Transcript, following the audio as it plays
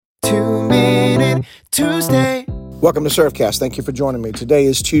Tuesday. Welcome to Servcast. Thank you for joining me. Today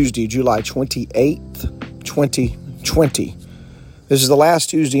is Tuesday, July 28th, 2020. This is the last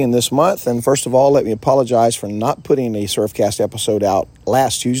Tuesday in this month, and first of all, let me apologize for not putting a Servcast episode out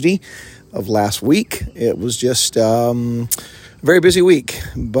last Tuesday of last week. It was just a very busy week,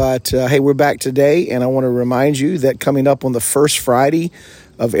 but hey, we're back today, and I want to remind you that coming up on the first Friday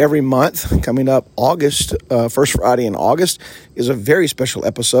of every month, coming up August, first Friday in August, is a very special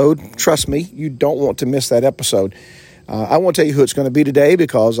episode. Trust me, you don't want to miss that episode. I won't tell you who it's going to be today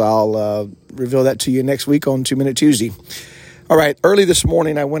because I'll reveal that to you next week on 2 Minute Tuesday. All right, early this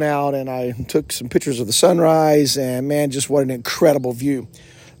morning I went out and I took some pictures of the sunrise, and man, just what an incredible view.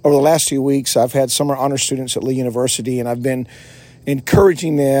 Over the last 2 weeks, I've had summer honor students at Lee University, and I've been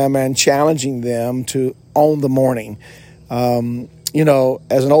encouraging them and challenging them to own the morning. You know,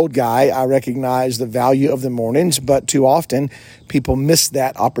 as an old guy, I recognize the value of the mornings, but too often people miss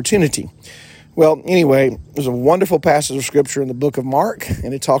that opportunity. Well, anyway, there's a wonderful passage of scripture in the book of Mark,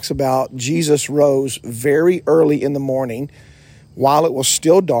 and it talks about Jesus rose very early in the morning while it was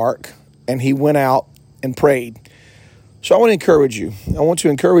still dark, and he went out and prayed. So I want to encourage you. I want to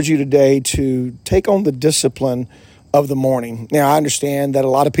encourage you today to take on the discipline of the morning. Now, I understand that a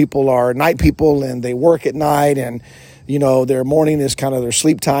lot of people are night people and they work at night, and you know, their morning is kind of their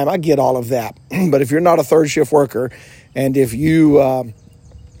sleep time. I get all of that. But if you're not a third shift worker, and if you, are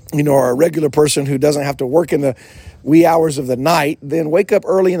a regular person who doesn't have to work in the wee hours of the night, then wake up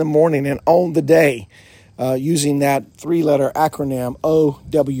early in the morning and own the day using that 3-letter acronym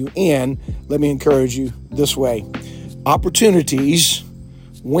OWN. Let me encourage you this way. Opportunities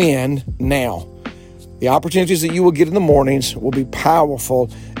win now. The opportunities that you will get in the mornings will be powerful,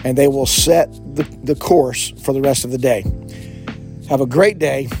 and they will set the course for the rest of the day. Have a great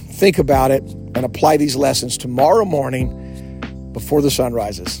day. Think about it and apply these lessons tomorrow morning before the sun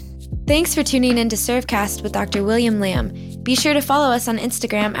rises. Thanks for tuning in to Servcast with Dr. William Lamb. Be sure to follow us on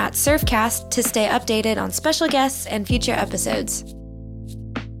Instagram at Servcast to stay updated on special guests and future episodes.